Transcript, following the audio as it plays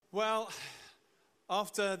Well,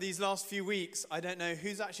 after these last few weeks, I don't know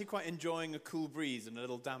who's actually quite enjoying a cool breeze and a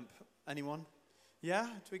little damp. Anyone? Yeah?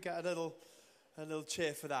 Do we get a little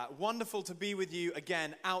cheer for that? Wonderful to be with you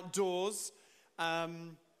again outdoors,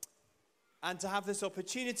 and to have this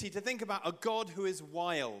opportunity to think about a God who is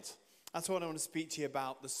wild. That's what I want to speak to you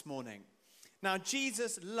about this morning. Now,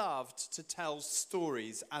 Jesus loved to tell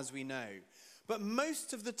stories, as we know. But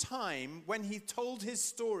most of the time, when he told his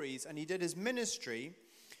stories and he did his ministry,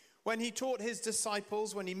 when he taught his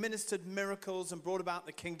disciples, when he ministered miracles and brought about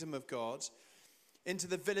the kingdom of God into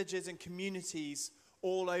the villages and communities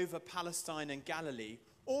all over Palestine and Galilee,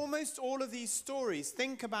 almost all of these stories,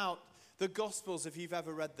 think about the Gospels if you've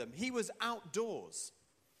ever read them. He was outdoors.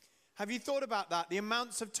 Have you thought about that? The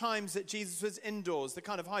amounts of times that Jesus was indoors, the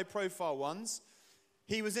kind of high-profile ones.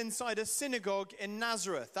 He was inside a synagogue in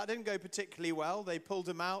Nazareth. That didn't go particularly well. They pulled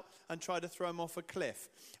him out and tried to throw him off a cliff.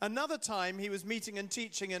 Another time, he was meeting and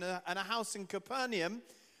teaching in a house in Capernaum.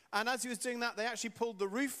 And as he was doing that, they actually pulled the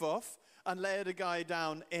roof off and lowered a guy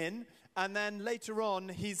down in. And then later on,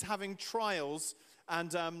 he's having trials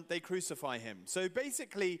and they crucify him. So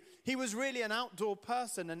basically, he was really an outdoor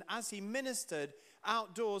person. And as he ministered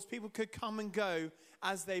outdoors, people could come and go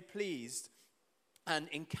as they pleased and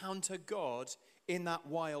encounter God in that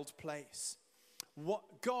wild place.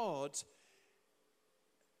 What God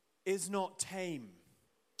is not tame.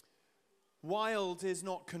 Wild is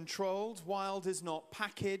not controlled. Wild is not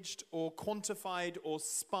packaged or quantified or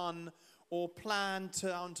spun or planned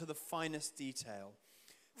down to the finest detail.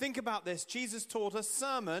 Think about this. Jesus taught a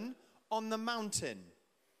sermon on the mountain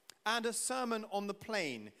and a sermon on the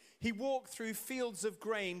plain. He walked through fields of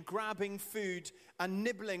grain, grabbing food and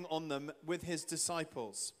nibbling on them with his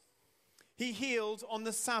disciples. He healed on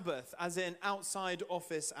the Sabbath, as in outside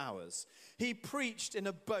office hours. He preached in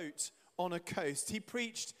a boat on a coast. He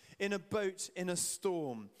preached in a boat in a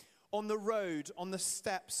storm, on the road, on the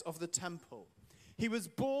steps of the temple. He was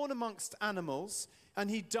born amongst animals, and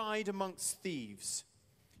he died amongst thieves.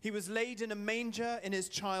 He was laid in a manger in his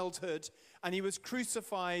childhood, and he was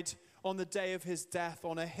crucified on the day of his death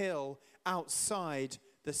on a hill outside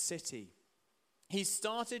the city. He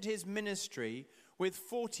started his ministry with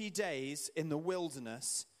 40 days in the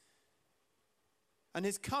wilderness. And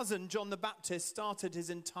his cousin, John the Baptist, started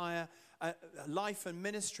his entire life and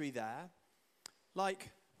ministry there,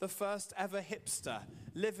 like the first ever hipster,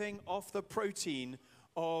 living off the protein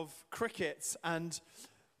of crickets and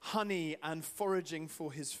honey and foraging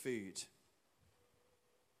for his food.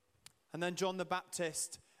 And then John the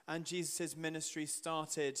Baptist and Jesus' ministry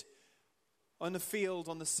started on the field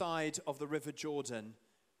on the side of the River Jordan,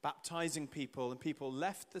 baptizing people, and people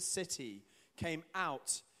left the city, came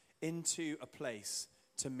out into a place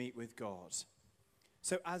to meet with God.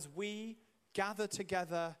 So as we gather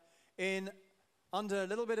together under a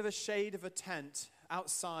little bit of a shade of a tent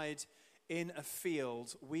outside in a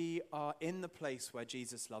field, we are in the place where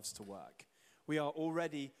Jesus loves to work. We are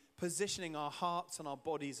already positioning our hearts and our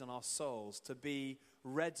bodies and our souls to be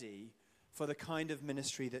ready for the kind of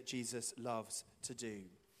ministry that Jesus loves to do.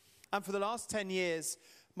 And for the last 10 years,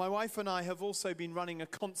 my wife and I have also been running a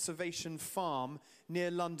conservation farm near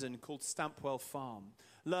London called Stampwell Farm,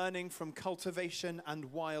 learning from cultivation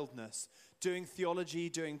and wildness, doing theology,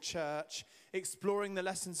 doing church, exploring the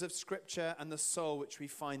lessons of Scripture and the soul which we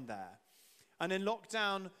find there. And in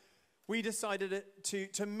lockdown, we decided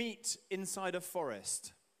to meet inside a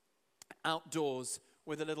forest, outdoors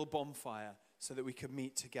with a little bonfire so that we could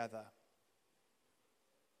meet together.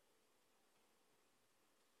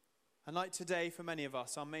 And like today, for many of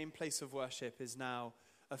us, our main place of worship is now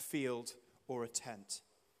a field or a tent.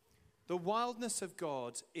 The wildness of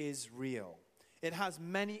God is real. It has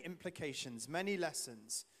many implications, many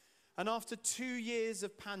lessons. And after 2 years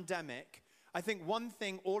of pandemic, I think one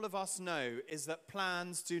thing all of us know is that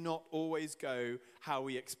plans do not always go how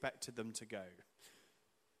we expected them to go.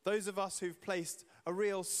 Those of us who've placed a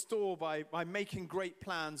real store by making great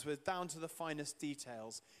plans with down to the finest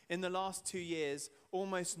details, in the last 2 years,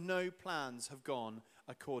 almost no plans have gone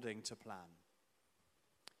according to plan.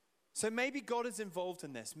 So maybe God is involved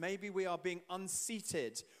in this. Maybe we are being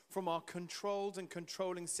unseated from our controlled and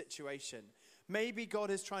controlling situation. Maybe God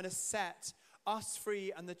is trying to set us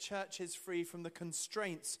free and the churches free from the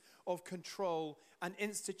constraints of control and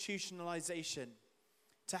institutionalization,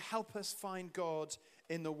 to help us find God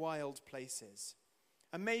in the wild places.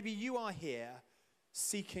 And maybe you are here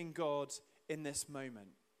seeking God in this moment.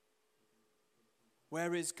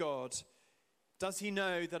 Where is God? Does he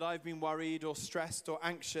know that I've been worried or stressed or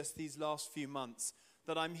anxious these last few months?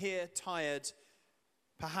 That I'm here tired?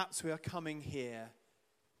 Perhaps we are coming here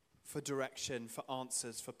for direction, for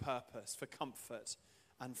answers, for purpose, for comfort,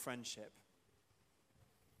 and friendship.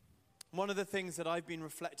 One of the things that I've been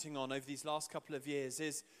reflecting on over these last couple of years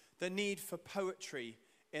is the need for poetry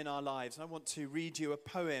in our lives. I want to read you a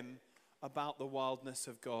poem about the wildness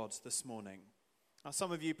of God this morning. Now,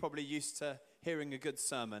 some of you probably used to hearing a good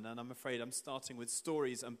sermon, and I'm afraid I'm starting with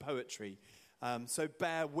stories and poetry. So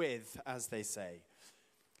bear with, as they say.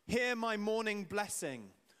 Hear my morning blessing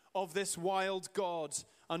of this wild God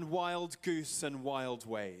and wild goose and wild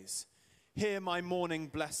ways. Hear my morning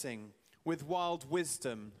blessing with wild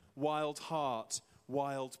wisdom, wild heart,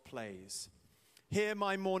 wild plays. Hear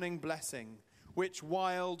my morning blessing, which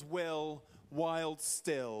wild will, wild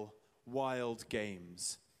still, wild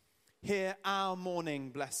games. Hear our morning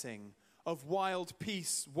blessing of wild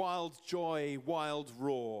peace, wild joy, wild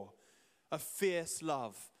roar, a fierce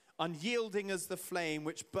love, unyielding as the flame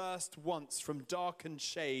which burst once from darkened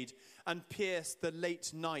shade and pierced the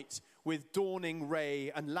late night with dawning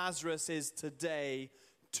ray, and Lazarus is today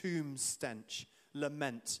tomb stench,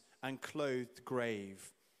 lament and clothed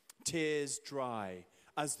grave. Tears dry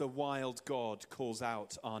as the wild God calls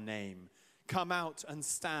out our name. Come out and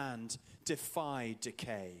stand, defy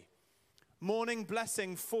decay. Morning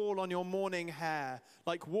blessing fall on your morning hair,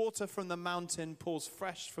 like water from the mountain pours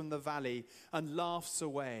fresh from the valley and laughs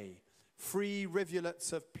away. Free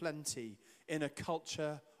rivulets of plenty in a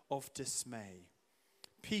culture of dismay.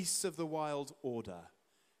 Peace of the wild order,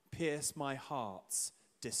 pierce my heart's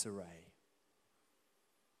disarray.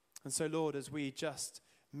 And so, Lord, as we just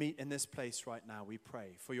meet in this place right now, we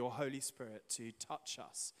pray for your Holy Spirit to touch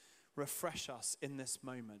us, refresh us in this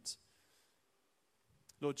moment.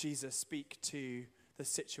 Lord Jesus, speak to the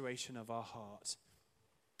situation of our heart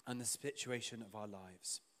and the situation of our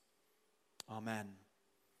lives. Amen.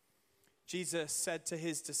 Jesus said to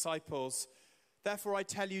his disciples, therefore I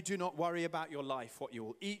tell you, do not worry about your life, what you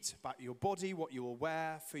will eat, about your body, what you will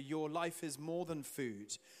wear, for your life is more than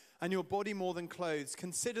food, and your body more than clothes.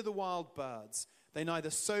 Consider the wild birds. They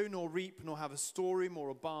neither sow nor reap nor have a storeroom or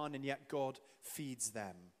a barn, and yet God feeds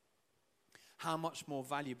them. How much more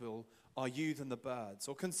valuable are you than the birds?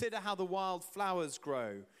 Or consider how the wild flowers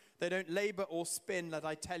grow. They don't labor or spin, let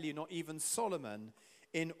I tell you, not even Solomon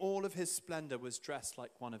in all of his splendor was dressed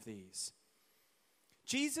like one of these.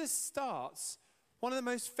 Jesus starts one of the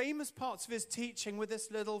most famous parts of his teaching with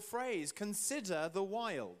this little phrase, consider the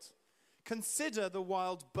wild. Consider the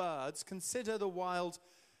wild birds, consider the wild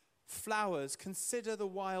flowers, consider the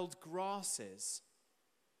wild grasses,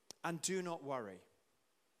 and do not worry.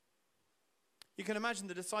 You can imagine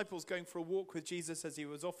the disciples going for a walk with Jesus as he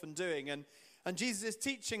was often doing, and Jesus is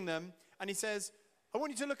teaching them, and he says, I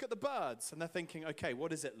want you to look at the birds. And they're thinking, okay,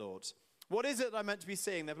 what is it, Lord? What is it I'm meant to be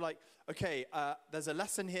seeing? They're like, okay, there's a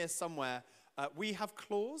lesson here somewhere. We have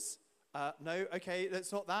claws? No, okay,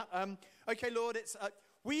 it's not that. Okay, Lord, it's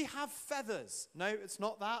we have feathers. No, it's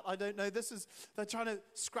not that. I don't know. They're trying to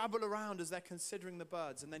scrabble around as they're considering the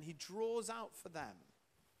birds. And then he draws out for them.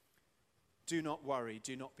 Do not worry,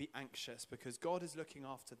 do not be anxious, because God is looking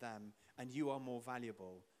after them and you are more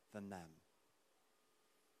valuable than them.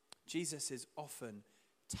 Jesus is often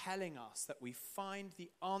telling us that we find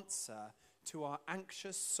the answer to our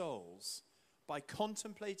anxious souls by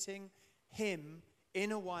contemplating him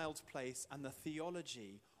in a wild place and the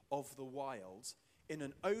theology of the wild in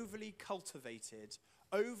an overly cultivated,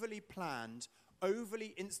 overly planned,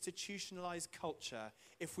 overly institutionalized culture.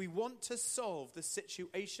 If we want to solve the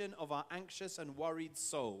situation of our anxious and worried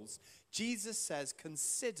souls, Jesus says,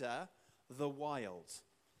 consider the wild.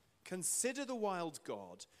 Consider the wild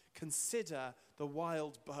God. Consider the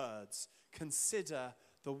wild birds. Consider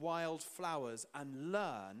the wild flowers and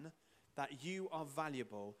learn that you are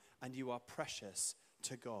valuable and you are precious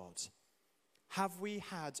to God. Have we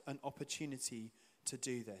had an opportunity to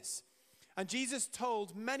do this? And Jesus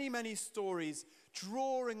told many, many stories,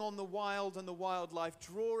 drawing on the wild and the wildlife,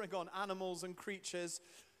 drawing on animals and creatures.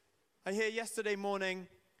 I hear yesterday morning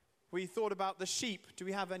we thought about the sheep. Do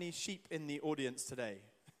we have any sheep in the audience today?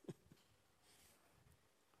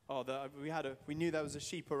 We knew there was a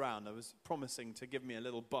sheep around. I was promising to give me a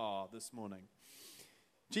little bar this morning.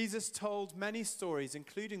 Jesus told many stories,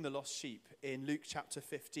 including the lost sheep in Luke chapter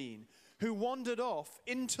 15, who wandered off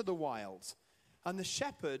into the wild. And the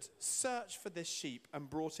shepherd searched for this sheep and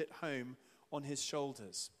brought it home on his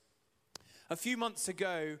shoulders. A few months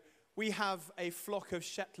ago, we have a flock of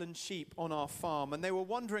Shetland sheep on our farm, and they were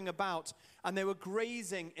wandering about, and they were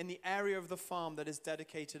grazing in the area of the farm that is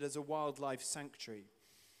dedicated as a wildlife sanctuary.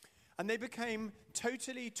 And they became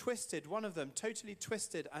totally twisted, one of them totally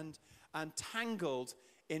twisted and tangled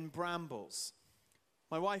in brambles.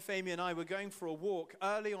 My wife Amy and I were going for a walk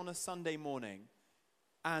early on a Sunday morning,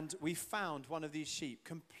 and we found one of these sheep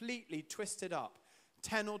completely twisted up,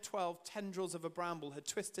 10 or 12 tendrils of a bramble had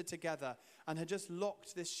twisted together and had just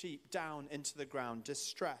locked this sheep down into the ground,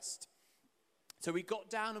 distressed. So we got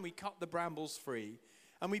down and we cut the brambles free,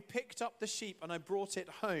 and we picked up the sheep and I brought it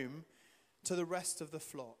home to the rest of the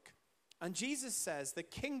flock. And Jesus says the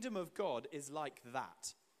kingdom of God is like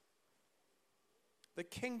that. The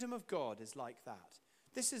kingdom of God is like that.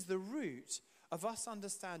 This is the root of us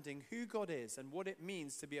understanding who God is and what it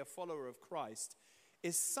means to be a follower of Christ,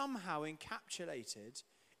 is somehow encapsulated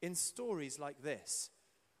in stories like this,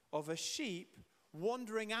 of a sheep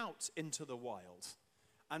wandering out into the wild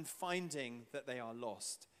and finding that they are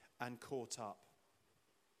lost and caught up.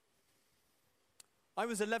 I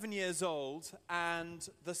was 11 years old, and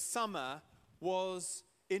the summer was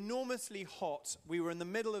enormously hot. We were in the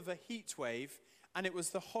middle of a heat wave, and it was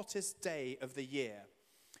the hottest day of the year.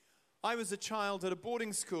 I was a child at a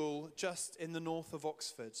boarding school just in the north of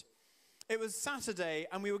Oxford. It was Saturday,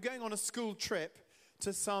 and we were going on a school trip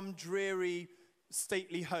to some dreary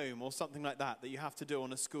stately home or something like that you have to do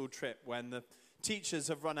on a school trip when the teachers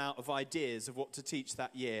have run out of ideas of what to teach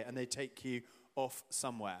that year and they take you off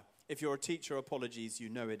somewhere. If you're a teacher, apologies, you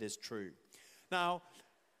know it is true. Now,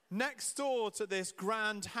 next door to this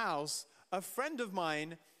grand house, a friend of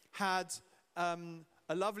mine had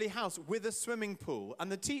a lovely house with a swimming pool.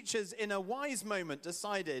 And the teachers, in a wise moment,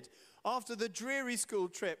 decided after the dreary school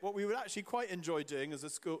trip, what we would actually quite enjoy doing as a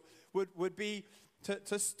school would be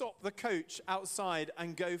to stop the coach outside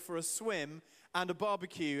and go for a swim and a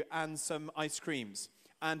barbecue and some ice creams.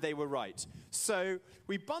 And they were right. So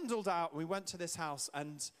we bundled out and we went to this house,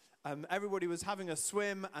 and everybody was having a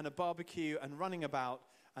swim and a barbecue and running about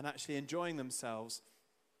and actually enjoying themselves.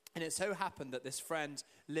 And it so happened that this friend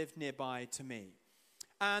lived nearby to me.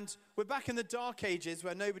 And we're back in the dark ages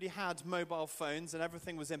where nobody had mobile phones and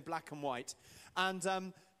everything was in black and white. And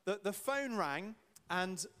the phone rang,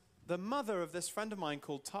 and the mother of this friend of mine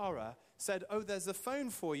called Tara said, "Oh, there's a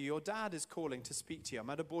phone for you. Your dad is calling to speak to you." I'm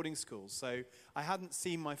at a boarding school, so I hadn't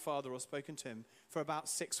seen my father or spoken to him for about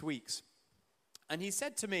 6 weeks. And he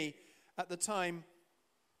said to me at the time,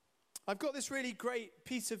 "I've got this really great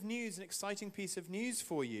piece of news, an exciting piece of news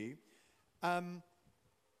for you.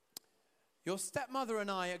 Your stepmother and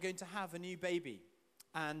I are going to have a new baby.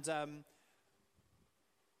 And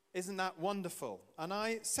isn't that wonderful?" And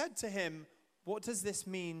I said to him, "What does this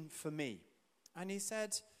mean for me?" And he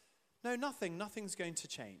said, "No, nothing's going to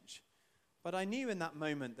change." But I knew in that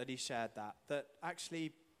moment that he shared that actually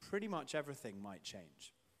pretty much everything might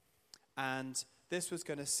change. And this was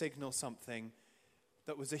going to signal something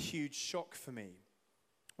that was a huge shock for me.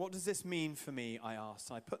 "What does this mean for me?" I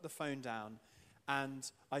asked. I put the phone down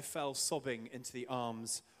and I fell sobbing into the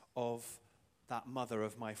arms of that mother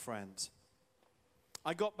of my friend.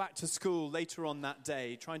 I got back to school later on that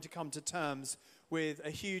day, trying to come to terms with a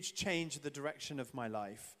huge change in the direction of my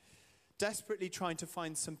life, desperately trying to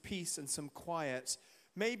find some peace and some quiet,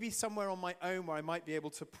 maybe somewhere on my own where I might be able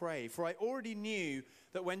to pray. For I already knew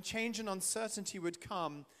that when change and uncertainty would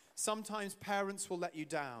come, sometimes parents will let you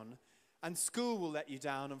down, and school will let you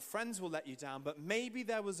down, and friends will let you down, but maybe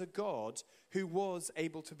there was a God who was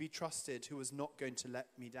able to be trusted, who was not going to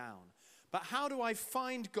let me down. But how do I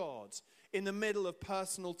find God in the middle of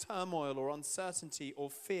personal turmoil or uncertainty or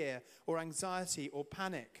fear or anxiety or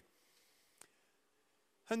panic?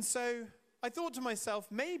 And so I thought to myself,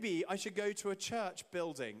 maybe I should go to a church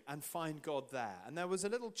building and find God there. And there was a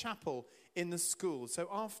little chapel in the school.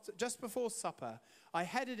 So just before supper, I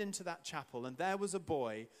headed into that chapel, and there was a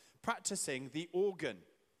boy practicing the organ.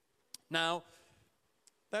 Now,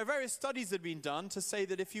 there are various studies that have been done to say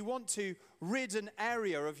that if you want to rid an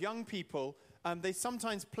area of young people, they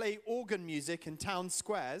sometimes play organ music in town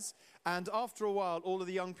squares, and after a while, all of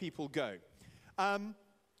the young people go.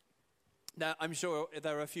 Now, I'm sure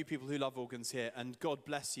there are a few people who love organs here, and God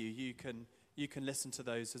bless you. You can listen to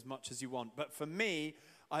those as much as you want. But for me,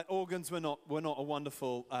 organs were not a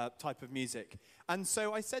wonderful type of music. And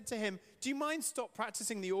so I said to him, "Do you mind stop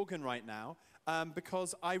practicing the organ right now?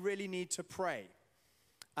 Because I really need to pray.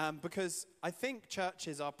 Because I think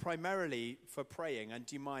churches are primarily for praying, and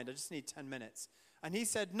do you mind? I just need 10 minutes. And he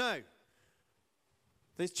said, "No,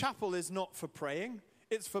 this chapel is not for praying.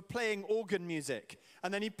 It's for playing organ music."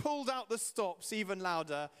 And then he pulled out the stops even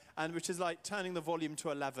louder, and which is like turning the volume to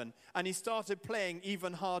 11. And he started playing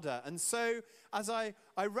even harder. And so as I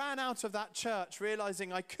ran out of that church,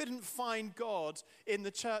 realizing I couldn't find God in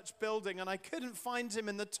the church building, and I couldn't find him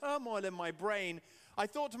in the turmoil in my brain, I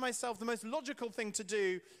thought to myself, the most logical thing to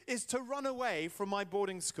do is to run away from my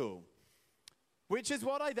boarding school. Which is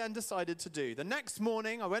what I then decided to do. The next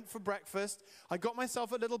morning, I went for breakfast. I got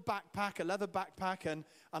myself a little backpack, a leather backpack, and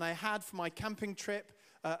I had for my camping trip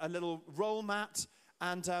a little roll mat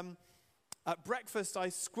And at breakfast, I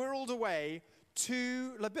squirreled away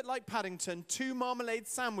a bit like Paddington, 2 marmalade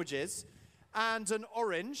sandwiches and an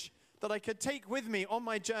orange that I could take with me on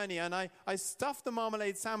my journey. And I stuffed the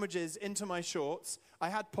marmalade sandwiches into my shorts. I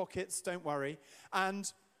had pockets, don't worry.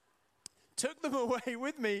 And took them away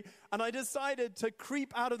with me, and I decided to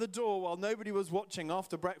creep out of the door while nobody was watching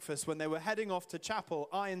after breakfast. When they were heading off to chapel,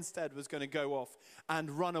 I instead was going to go off and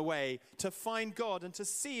run away to find God and to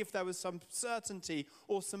see if there was some certainty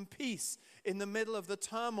or some peace in the middle of the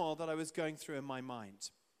turmoil that I was going through in my mind.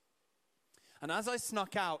 And as I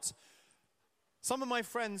snuck out, some of my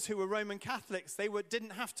friends who were Roman Catholics,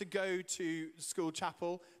 didn't have to go to school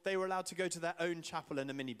chapel. They were allowed to go to their own chapel in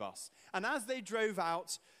a minibus. And as they drove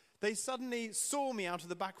out, they suddenly saw me out of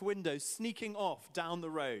the back window sneaking off down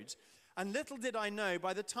the road. And little did I know,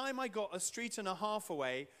 by the time I got a street and a half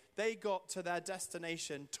away, they got to their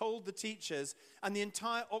destination, told the teachers, and the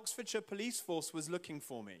entire Oxfordshire police force was looking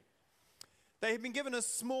for me. They had been given a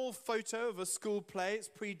small photo of a school play. It's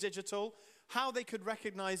pre-digital. How they could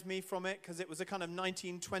recognize me from it, because it was a kind of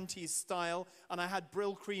 1920s style, and I had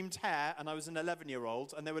brill-creamed hair, and I was an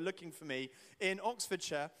 11-year-old, and they were looking for me in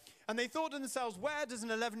Oxfordshire. And they thought to themselves, where does an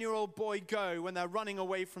 11-year-old boy go when they're running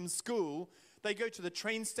away from school? They go to the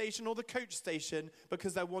train station or the coach station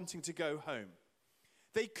because they're wanting to go home.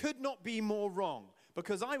 They could not be more wrong,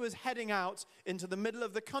 because I was heading out into the middle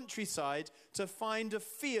of the countryside to find a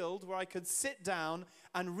field where I could sit down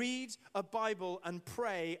and read a Bible and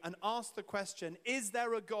pray and ask the question, is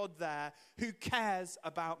there a God there who cares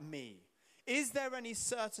about me? Is there any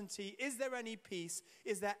certainty? Is there any peace?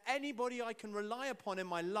 Is there anybody I can rely upon in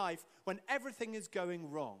my life when everything is going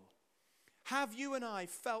wrong? Have you and I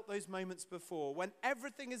felt those moments before? When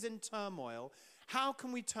everything is in turmoil, how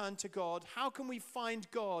can we turn to God? How can we find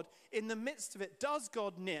God in the midst of it? Does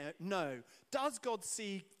God know? Does God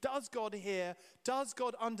see? Does God hear? Does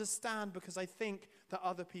God understand? Because I think that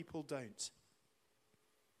other people don't.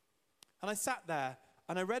 And I sat there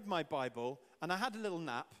and I read my Bible and I had a little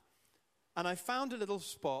nap and I found a little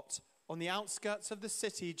spot on the outskirts of the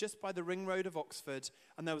city just by the ring road of Oxford,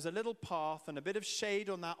 and there was a little path and a bit of shade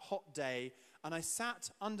on that hot day, and I sat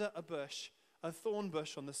under a bush, a thorn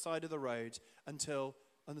bush on the side of the road on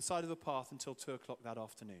the side of the path until 2:00 that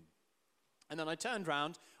afternoon. And then I turned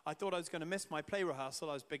round. I thought I was going to miss my play rehearsal.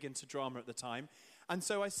 I was big into drama at the time. And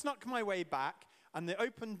so I snuck my way back, and the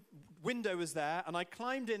open window was there, and I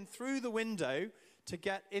climbed in through the window to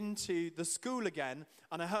get into the school again,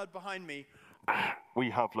 and I heard behind me,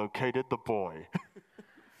 "We have located the boy."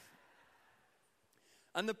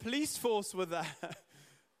 And the police force were there.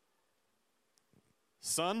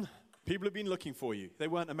 "Son, people have been looking for you." They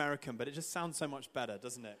weren't American, but it just sounds so much better,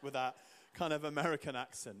 doesn't it? With that kind of American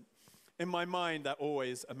accent. In my mind, they're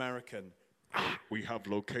always American. "We have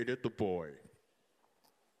located the boy."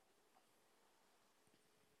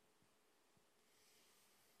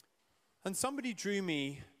 And somebody drew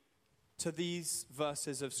me to these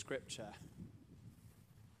verses of Scripture.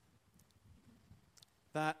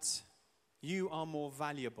 That you are more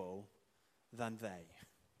valuable than they.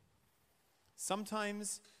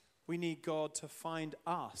 Sometimes we need God to find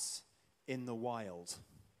us in the wild.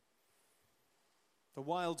 The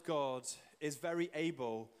wild God is very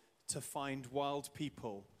able to find wild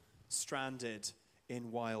people stranded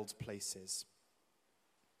in wild places.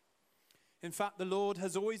 In fact, the Lord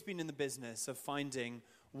has always been in the business of finding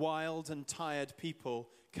wild and tired people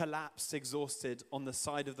collapsed, exhausted on the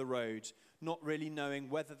side of the road, not really knowing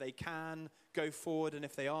whether they can go forward, and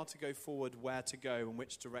if they are to go forward, where to go and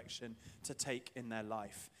which direction to take in their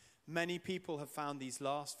life. Many people have found these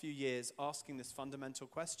last few years asking this fundamental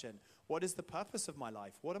question: what is the purpose of my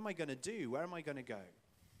life? What am I going to do? Where am I going to go?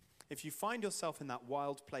 If you find yourself in that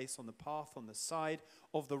wild place on the path, on the side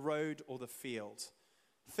of the road or the field,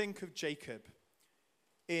 think of Jacob.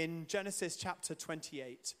 In Genesis chapter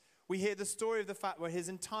 28, we hear the story of the fact where his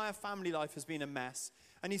entire family life has been a mess,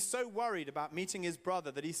 and he's so worried about meeting his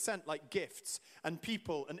brother that he sent like gifts and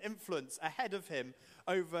people and influence ahead of him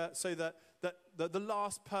over so that the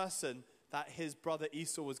last person that his brother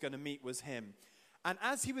Esau was going to meet was him. And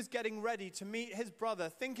as he was getting ready to meet his brother,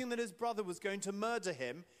 thinking that his brother was going to murder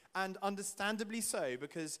him, and understandably so,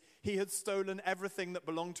 because he had stolen everything that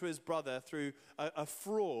belonged to his brother through a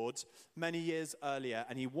fraud many years earlier,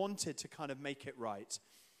 and he wanted to kind of make it right.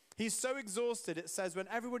 He's so exhausted, it says, when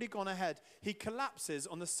everybody gone ahead, he collapses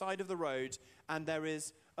on the side of the road, and there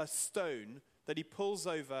is a stone that he pulls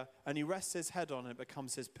over, and he rests his head on, and it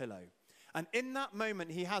becomes his pillow. And in that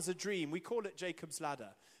moment, he has a dream. We call it Jacob's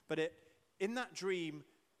ladder, but in that dream,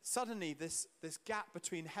 suddenly this gap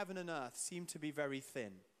between heaven and earth seemed to be very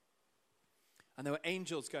thin. And there were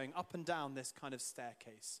angels going up and down this kind of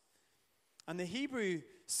staircase. And the Hebrew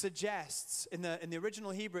suggests, in the original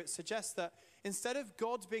Hebrew, it suggests that instead of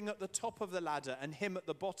God being at the top of the ladder and him at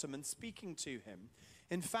the bottom and speaking to him,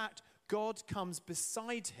 in fact, God comes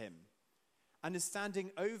beside him and is standing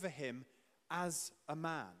over him as a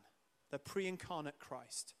man, the pre-incarnate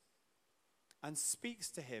Christ, and speaks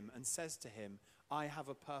to him and says to him, I have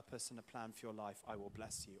a purpose and a plan for your life. I will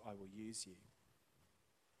bless you. I will use you.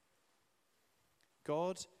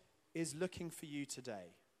 God is looking for you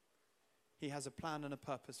today. He has a plan and a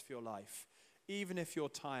purpose for your life, even if you're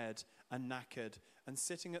tired and knackered and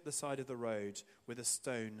sitting at the side of the road with a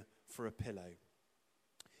stone for a pillow.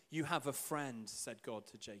 You have a friend, said God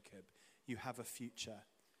to Jacob. You have a future.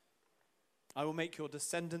 I will make your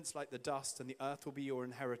descendants like the dust, and the earth will be your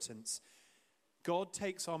inheritance. God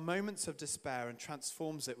takes our moments of despair and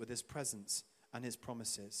transforms it with his presence and his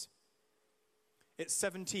promises. It's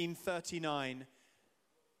 1739,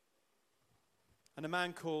 and a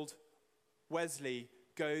man called Wesley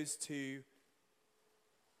goes to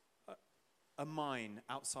a mine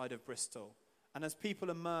outside of Bristol. And as people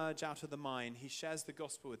emerge out of the mine, he shares the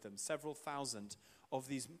gospel with them, several thousand of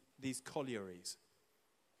these collieries,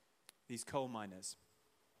 these coal miners.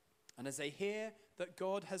 And as they hear that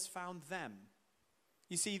God has found them,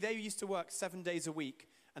 you see, they used to work 7 days a week,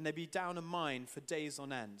 and they'd be down a mine for days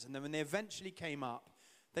on end. And then when they eventually came up,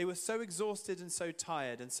 they were so exhausted and so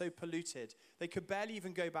tired and so polluted, they could barely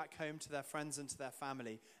even go back home to their friends and to their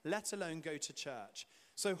family, let alone go to church.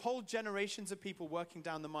 So whole generations of people working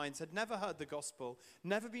down the mines had never heard the gospel,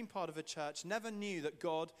 never been part of a church, never knew that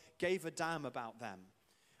God gave a damn about them.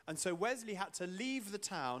 And so Wesley had to leave the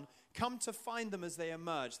town, come to find them as they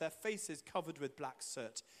emerged, their faces covered with black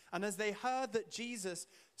soot. And as they heard that Jesus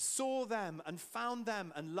saw them and found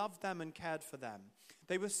them and loved them and cared for them,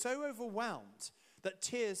 they were so overwhelmed that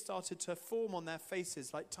tears started to form on their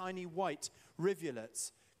faces like tiny white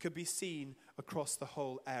rivulets could be seen across the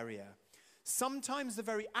whole area. Sometimes the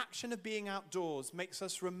very action of being outdoors makes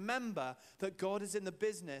us remember that God is in the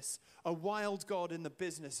business, a wild God in the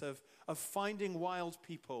business of finding wild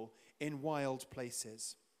people in wild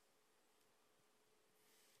places.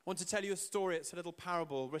 I want to tell you a story. It's a little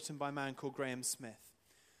parable written by a man called Graham Smith.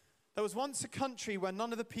 There was once a country where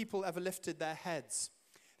none of the people ever lifted their heads.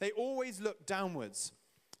 They always looked downwards,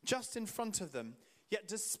 just in front of them. Yet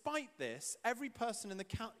despite this, every person in the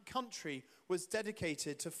country was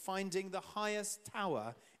dedicated to finding the highest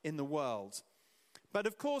tower in the world. But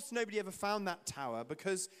of course, nobody ever found that tower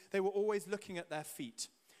because they were always looking at their feet.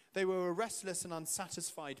 They were a restless and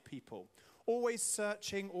unsatisfied people, always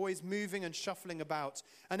searching, always moving and shuffling about.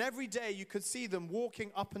 And every day you could see them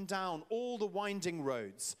walking up and down all the winding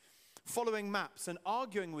roads, following maps and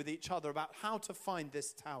arguing with each other about how to find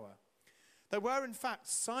this tower. There were, in fact,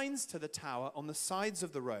 signs to the tower on the sides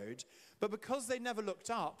of the road, but because they never looked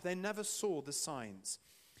up, they never saw the signs.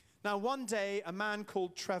 Now, one day, a man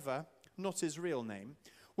called Trevor, not his real name,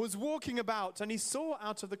 was walking about, and he saw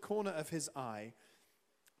out of the corner of his eye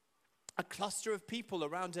a cluster of people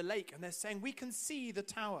around a lake, and they're saying, "We can see the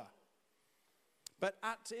tower." But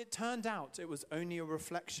it turned out it was only a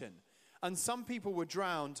reflection, and some people were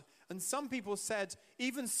drowned, and some people said,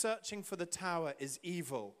 "Even searching for the tower is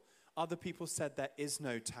evil." Other people said there is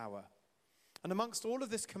no tower. And amongst all of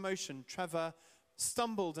this commotion, Trevor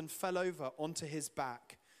stumbled and fell over onto his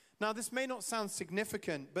back. Now, this may not sound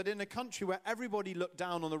significant, but in a country where everybody looked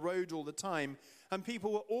down on the road all the time and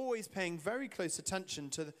people were always paying very close attention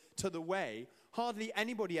to the way, hardly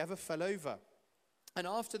anybody ever fell over. And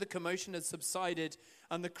after the commotion had subsided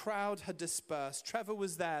and the crowd had dispersed, Trevor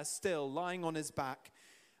was there still lying on his back.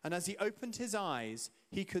 And as he opened his eyes,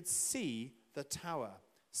 he could see the tower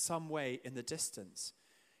some way in the distance.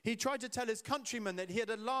 He tried to tell his countrymen that he had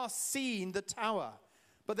at last seen the tower,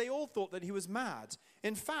 but they all thought that he was mad.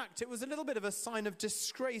 In fact, it was a little bit of a sign of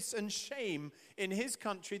disgrace and shame in his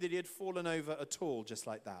country that he had fallen over at all, just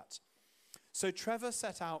like that. So Trevor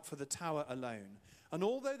set out for the tower alone, and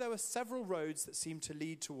although there were several roads that seemed to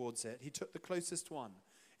lead towards it, he took the closest one.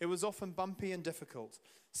 It was often bumpy and difficult.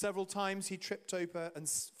 Several times he tripped over and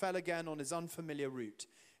fell again on his unfamiliar route,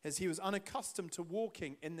 as he was unaccustomed to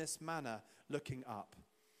walking in this manner, looking up.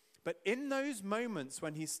 But in those moments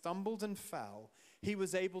when he stumbled and fell, he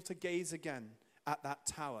was able to gaze again at that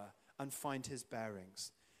tower and find his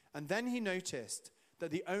bearings. And then he noticed that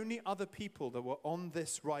the only other people that were on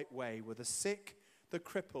this right way were the sick, the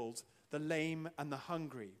crippled, the lame, and the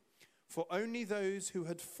hungry. For only those who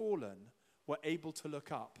had fallen were able to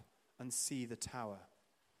look up and see the tower.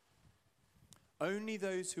 Only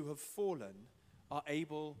those who have fallen are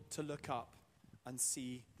able to look up and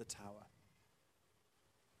see the tower.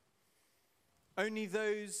 Only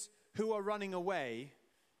those who are running away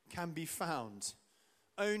can be found.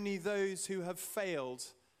 Only those who have failed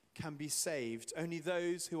can be saved. Only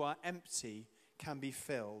those who are empty can be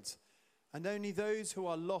filled. And only those who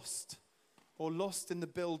are lost or lost in the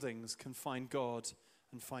buildings can find God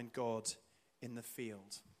and find God in the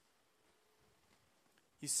field.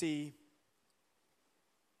 You see,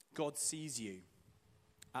 God sees you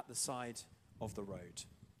at the side of the road.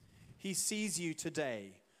 He sees you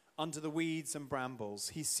today under the weeds and brambles.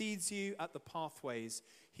 He sees you at the pathways.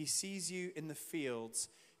 He sees you in the fields.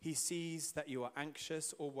 He sees that you are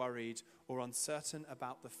anxious or worried or uncertain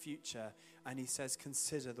about the future. And he says,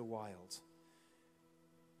 consider the wild.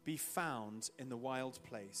 Be found in the wild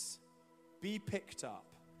place. Be picked up.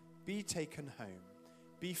 Be taken home.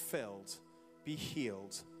 Be filled. Be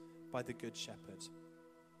healed by the Good Shepherd.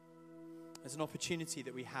 There's an opportunity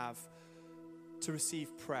that we have to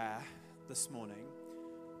receive prayer this morning,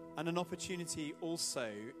 and an opportunity also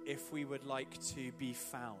if we would like to be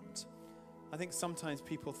found. I think sometimes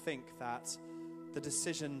people think that the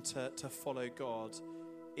decision to follow God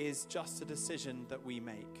is just a decision that we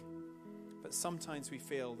make. But sometimes we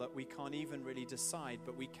feel that we can't even really decide,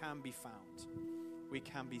 but we can be found, we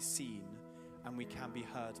can be seen, and we can be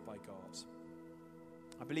heard by God.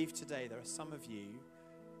 I believe today there are some of you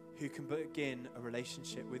who can begin a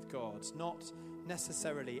relationship with God, not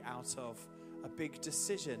necessarily out of a big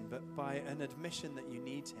decision, but by an admission that you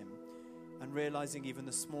need him, and realizing even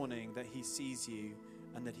this morning that he sees you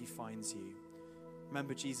and that he finds you.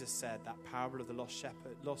 Remember, Jesus said that parable of the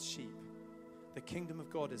lost sheep. The kingdom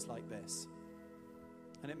of God is like this.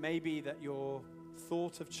 And it may be that your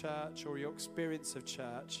thought of church or your experience of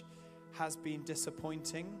church has been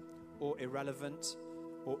disappointing or irrelevant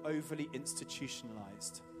or overly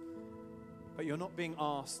institutionalized. But you're not being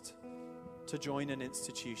asked to join an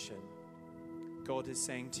institution. God is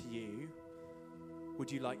saying to you,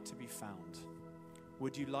 would you like to be found?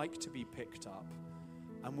 Would you like to be picked up?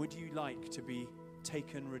 And would you like to be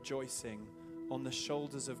taken rejoicing on the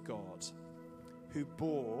shoulders of God, who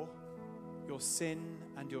bore your sin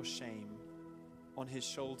and your shame on his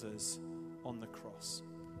shoulders on the cross,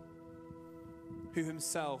 who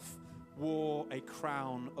himself wore a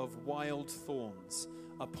crown of wild thorns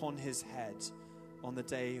upon his head on the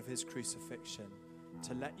day of his crucifixion,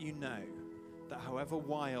 to let you know that however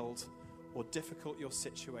wild or difficult your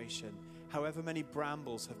situation, however many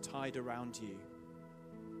brambles have tied around you,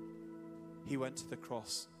 he went to the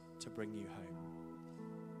cross to bring you home.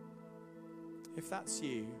 If that's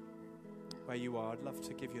you, where you are, I'd love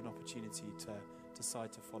to give you an opportunity to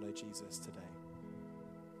decide to follow Jesus today.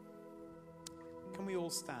 Can we all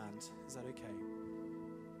stand? Is that okay?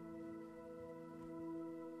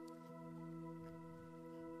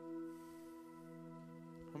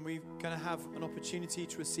 And we're going to have an opportunity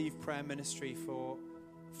to receive prayer ministry for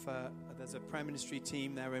there's a prayer ministry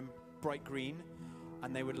team there in bright green,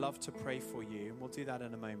 and they would love to pray for you, and we'll do that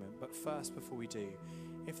in a moment. But first, before we do,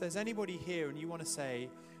 if there's anybody here and you want to say,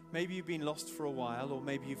 maybe you've been lost for a while, or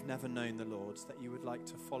maybe you've never known the Lord, that you would like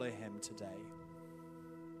to follow him today,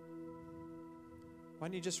 why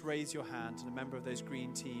don't you just raise your hand, and a member of those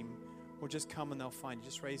green team will just come and they'll find you.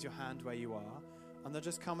 Just raise your hand where you are, and they'll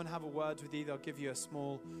just come and have a word with you. They'll give you a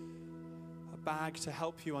bag to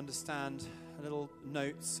help you understand, little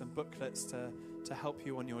notes and booklets to help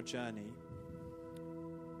you on your journey.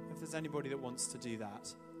 If there's anybody that wants to do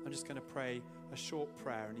that, I'm just going to pray a short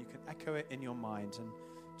prayer, and you can echo it in your mind. And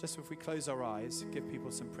just if we close our eyes, give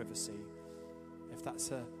people some privacy. If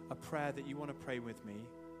that's a prayer that you want to pray with me,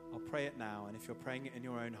 I'll pray it now. And if you're praying it in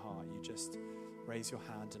your own heart, you just raise your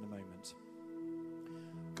hand in a moment.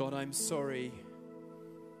 God, I'm sorry,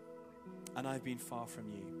 and I've been far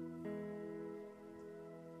from you.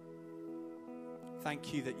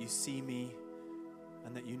 Thank you that you see me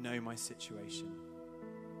and that you know my situation.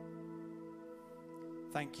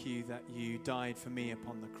 Thank you that you died for me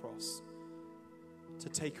upon the cross to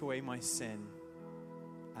take away my sin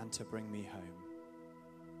and to bring me home.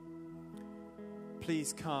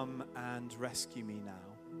 Please come and rescue me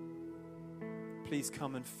now. Please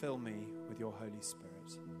come and fill me with your Holy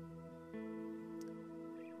Spirit.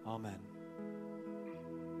 Amen.